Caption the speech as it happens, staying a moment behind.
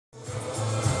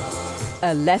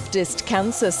A leftist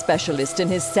cancer specialist in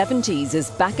his 70s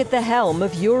is back at the helm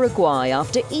of Uruguay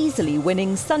after easily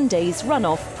winning Sunday's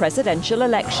runoff presidential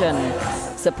election.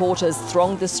 Supporters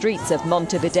thronged the streets of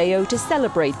Montevideo to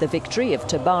celebrate the victory of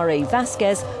Tabare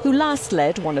Vasquez, who last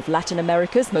led one of Latin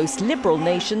America's most liberal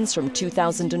nations from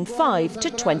 2005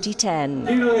 to 2010.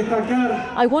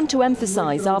 I want to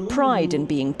emphasize our pride in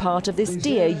being part of this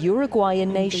dear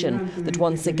Uruguayan nation that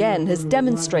once again has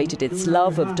demonstrated its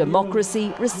love of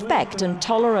democracy, respect and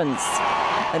tolerance,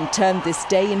 and turned this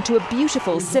day into a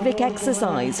beautiful civic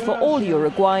exercise for all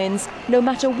Uruguayans, no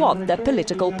matter what their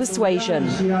political persuasion.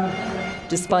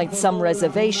 Despite some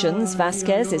reservations,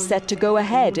 Vasquez is set to go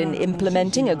ahead in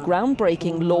implementing a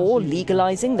groundbreaking law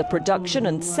legalizing the production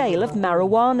and sale of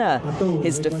marijuana.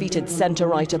 His defeated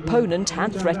centre-right opponent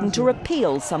had threatened to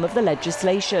repeal some of the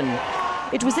legislation.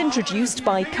 It was introduced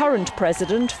by current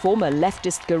president, former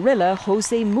leftist guerrilla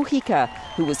José Mujica,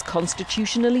 who was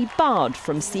constitutionally barred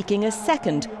from seeking a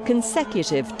second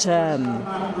consecutive term.